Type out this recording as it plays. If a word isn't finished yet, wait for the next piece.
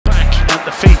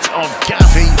of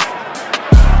Gavi.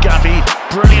 Gavi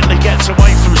brilliantly gets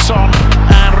away from Son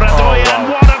and Radoy, and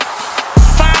what a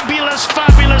fabulous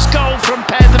goal from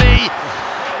Pedri.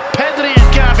 Pedri and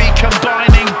Gavi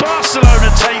combining. Barcelona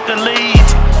take the lead.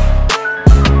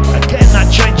 Again, that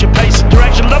change of pace and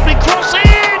direction. Lovely cross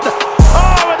in!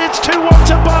 Oh, and it's 2-1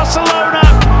 to Barcelona.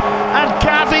 And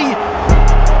Gavi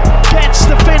gets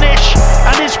the finish,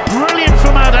 and it's brilliant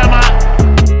from Adama.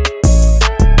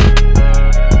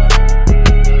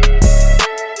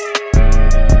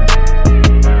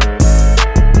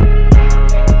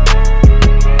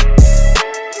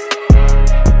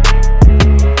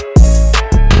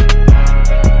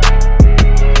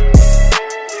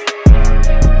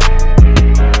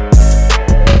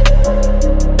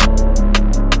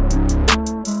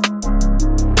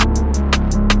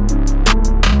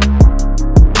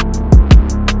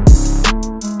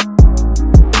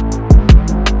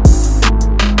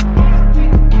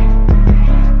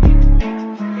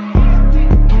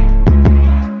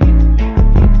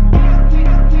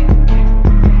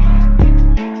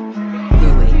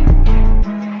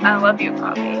 I love you,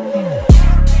 Poppy.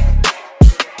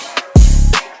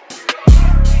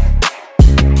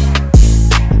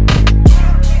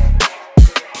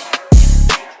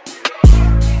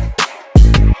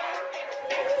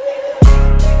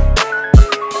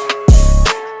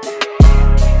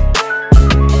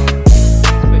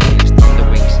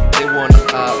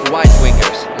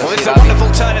 Well, it's a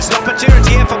wonderful turn. It's an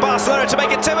opportunity here for Barcelona to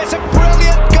make it 2. It's a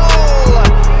brilliant goal.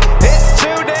 It's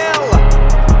 2-0.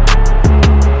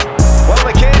 Well,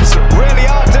 the kids really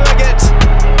are doing it.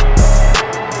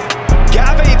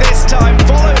 Gavi this time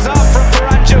follows up from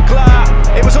Ferran.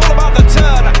 It was all about the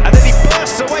turn, and then he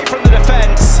bursts away from the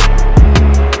defence.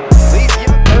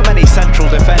 So many central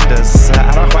defenders.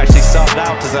 Araujo actually started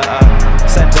out as a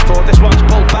centre forward. This one's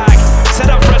pulled back, set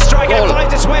up for a strike, and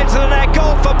finds its way into the net.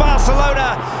 Goal for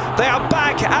Barcelona. They are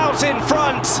back out in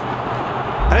front,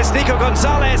 and it's Nico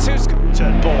Gonzalez who's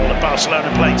Turn ball, and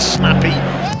Barcelona played snappy.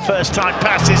 First time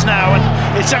passes now, and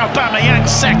it's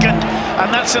Aubumayang's second,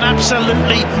 and that's an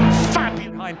absolutely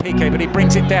fabulous. Behind Piqué, but he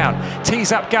brings it down.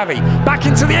 Tees up Gavi, back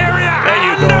into the area. There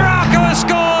you and go. Araujo has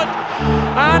scored.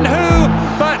 And who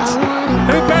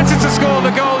better to score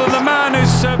the goal than the man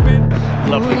who's been.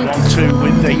 Lovely 1-2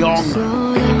 with De Jong.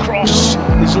 The cross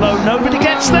is low, nobody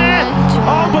gets there.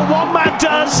 Oh, but one man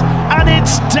does, and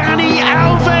it's Dani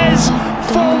Alves.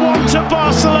 4-1 to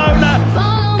Barcelona.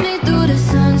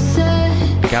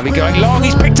 Gavi going long,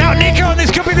 he's picked out Nico, and this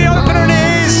could be the opener, and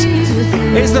it is.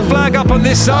 Is the flag up on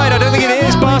this side? I don't think it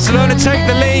is. Barcelona take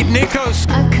the lead. Nico's.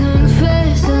 I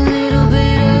confess a little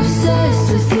bit obsessed.